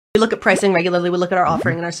look at pricing regularly. We look at our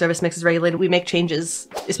offering and our service mixes regularly. We make changes,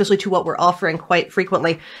 especially to what we're offering, quite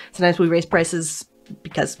frequently. Sometimes we raise prices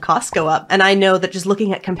because costs go up. And I know that just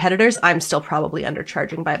looking at competitors, I'm still probably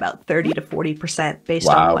undercharging by about 30 to 40% based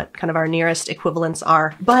on what kind of our nearest equivalents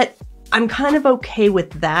are. But I'm kind of okay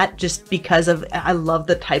with that just because I love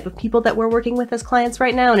the type of people that we're working with as clients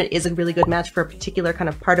right now. And it is a really good match for a particular kind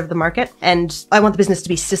of part of the market. And I want the business to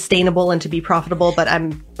be sustainable and to be profitable, but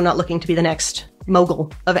I'm not looking to be the next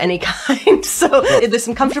mogul of any kind. So there's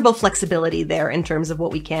some comfortable flexibility there in terms of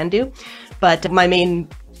what we can do. But my main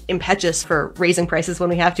impetus for raising prices when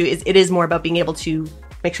we have to is it is more about being able to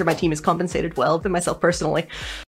make sure my team is compensated well than myself personally.